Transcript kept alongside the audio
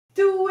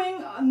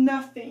doing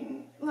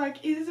nothing.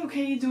 Like, is it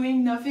okay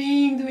doing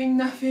nothing, doing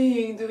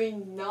nothing,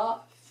 doing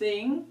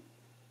nothing?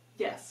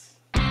 Yes.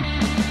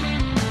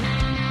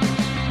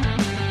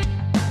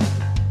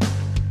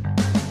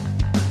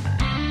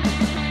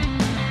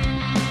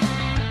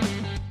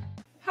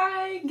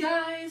 Hi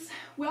guys!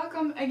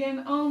 Welcome again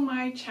on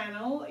my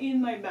channel,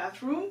 in my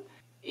bathroom.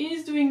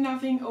 Is doing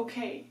nothing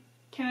okay?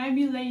 Can I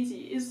be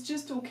lazy? It's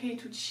just okay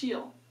to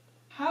chill.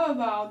 How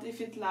about if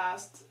it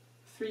lasts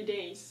 3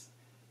 days?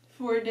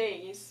 4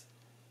 days?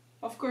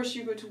 Of course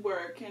you go to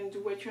work and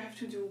do what you have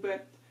to do,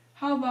 but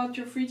how about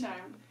your free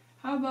time?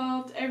 How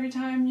about every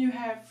time you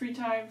have free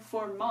time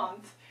for a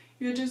month,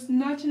 you're just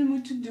not in the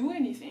mood to do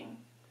anything?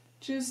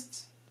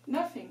 Just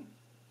nothing.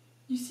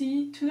 You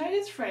see, tonight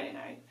is Friday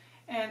night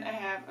and I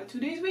have a 2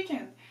 days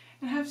weekend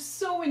and I have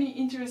so many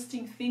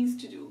interesting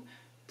things to do.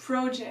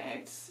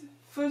 Projects,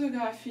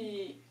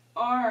 photography,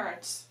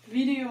 art,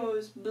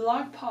 videos,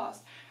 blog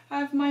posts. I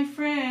have my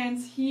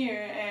friends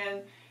here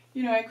and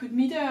I could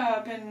meet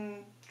up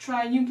and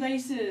try new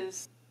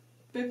places.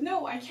 But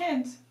no, I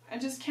can't. I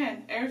just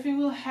can't. Everything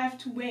will have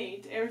to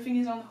wait. Everything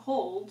is on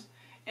hold.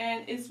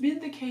 And it's been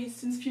the case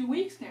since a few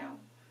weeks now.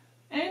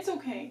 And it's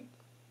okay.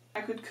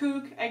 I could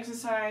cook,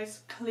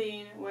 exercise,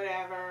 clean,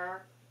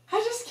 whatever. I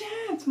just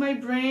can't. My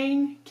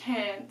brain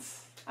can't.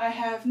 I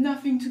have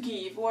nothing to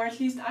give, or at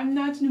least I'm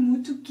not in the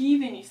mood to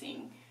give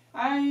anything.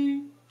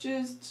 I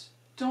just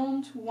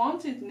don't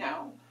want it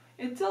now.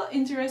 It's still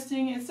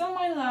interesting, it's still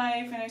my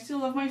life, and I still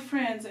love my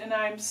friends, and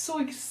I'm so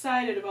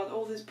excited about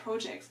all these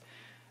projects.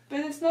 But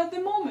it's not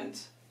the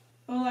moment.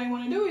 All I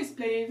want to do is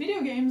play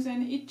video games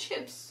and eat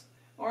chips.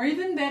 Or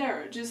even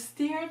better, just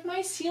stare at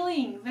my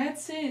ceiling,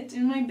 that's it,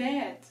 in my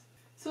bed.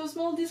 So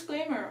small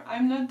disclaimer,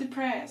 I'm not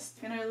depressed,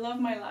 and I love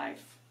my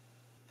life.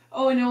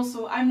 Oh, and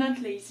also, I'm not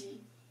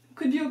lazy.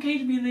 Could be okay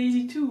to be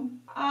lazy too.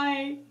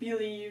 I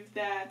believe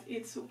that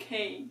it's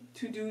okay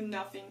to do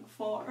nothing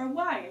for a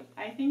while.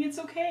 I think it's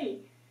okay.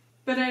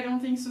 But I don't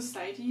think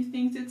society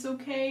thinks it's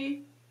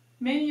okay.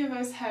 Many of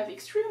us have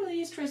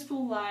extremely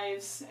stressful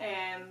lives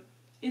and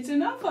it's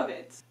enough of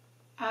it.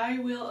 I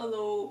will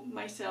allow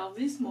myself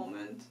this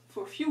moment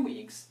for a few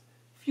weeks,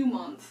 few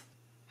months.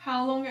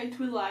 How long it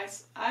will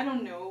last, I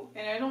don't know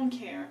and I don't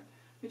care.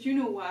 But you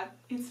know what?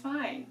 It's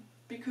fine.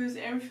 Because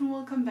everything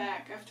will come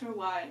back after a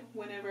while,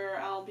 whenever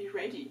I'll be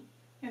ready.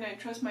 And I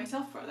trust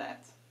myself for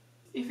that.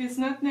 If it's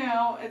not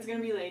now, it's gonna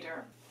be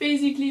later.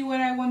 Basically,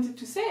 what I wanted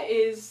to say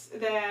is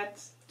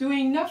that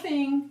doing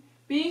nothing,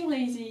 being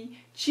lazy,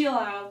 chill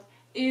out,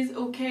 is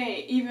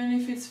okay, even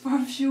if it's for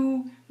a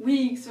few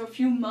weeks or a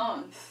few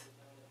months.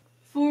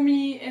 For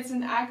me, it's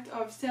an act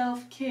of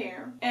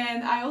self-care.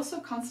 And I also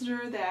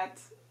consider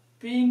that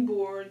being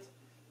bored,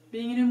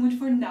 being in a mood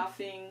for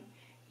nothing,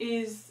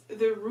 is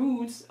the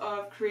roots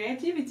of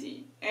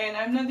creativity, and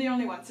I'm not the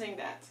only one saying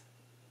that.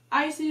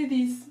 I see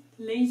this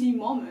lazy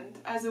moment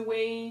as a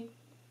way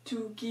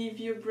to give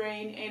your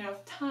brain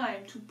enough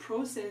time to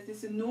process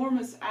this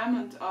enormous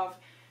amount of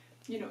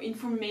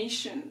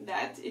information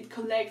that it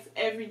collects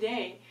every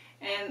day,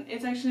 and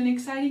it's actually an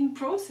exciting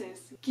process.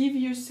 Give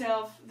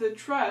yourself the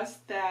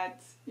trust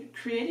that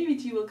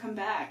creativity will come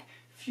back,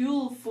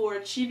 fuel for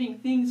achieving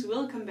things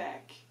will come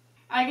back.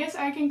 I guess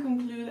I can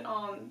conclude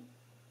on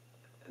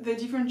the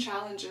different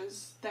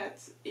challenges that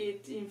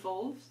it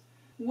involves.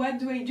 What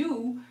do I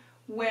do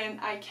when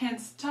I can't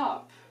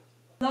stop?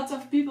 Lots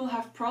of people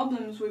have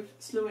problems with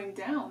slowing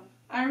down.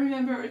 I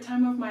remember a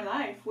time of my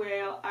life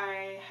where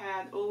I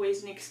had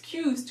always an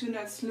excuse to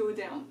not slow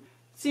down.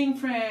 Seeing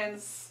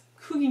friends,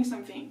 cooking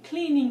something,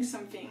 cleaning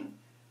something,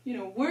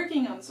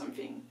 working on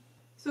something.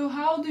 So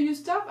how do you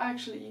stop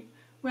actually?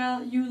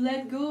 Well, you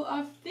let go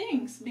of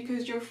things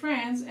because your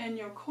friends and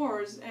your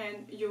chores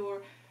and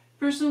your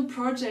personal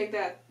project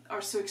that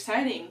are so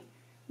exciting,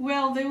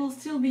 well, they will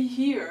still be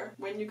here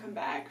when you come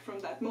back from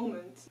that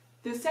moment.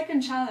 The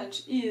second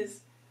challenge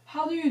is,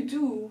 how do you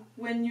do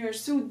when you're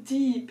so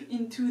deep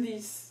into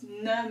this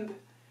numb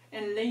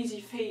and lazy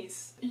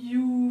phase?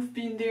 You've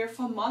been there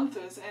for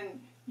months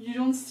and you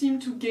don't seem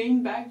to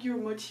gain back your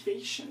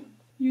motivation.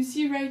 You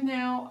see, right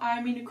now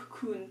I'm in a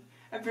cocoon,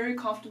 a very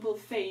comfortable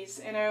phase,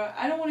 and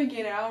I don't want to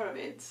get out of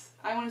it.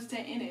 I want to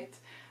stay in it.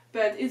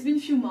 But it's been a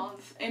few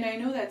months and I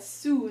know that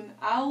soon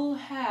I will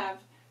have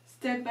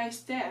step by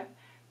step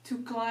to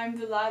climb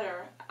the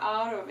ladder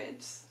out of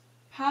it.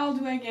 How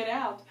do I get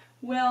out?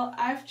 Well,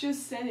 I've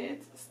just said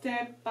it,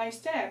 step by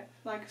step,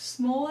 like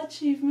small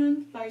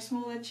achievement by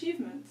small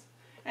achievement,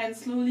 and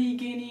slowly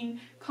gaining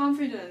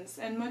confidence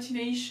and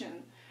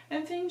motivation,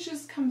 and things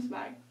just comes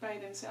back by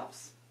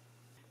themselves.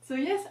 So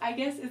yes, I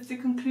guess it's the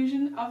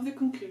conclusion of the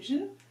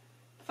conclusion.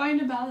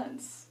 Find a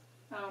balance.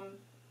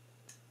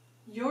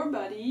 Your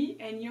body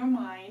and your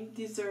mind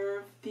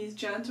deserve these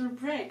gentle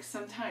breaks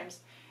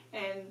sometimes,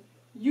 and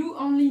you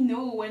only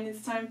know when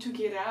it's time to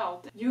get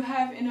out. You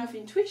have enough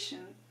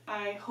intuition.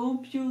 I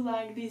hope you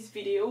like this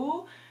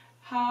video.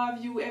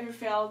 Have you ever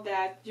felt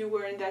that you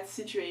were in that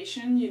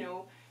situation,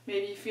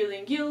 maybe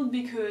feeling guilt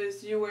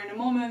because you were in a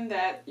moment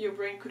that your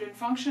brain couldn't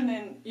function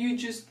and you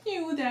just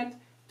knew that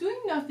doing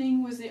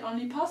nothing was the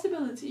only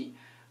possibility?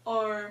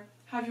 Or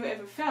have you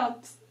ever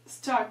felt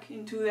stuck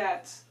into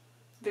that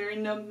very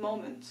numb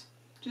moment?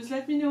 Just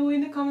let me know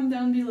in the comment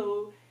down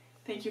below.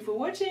 Thank you for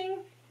watching,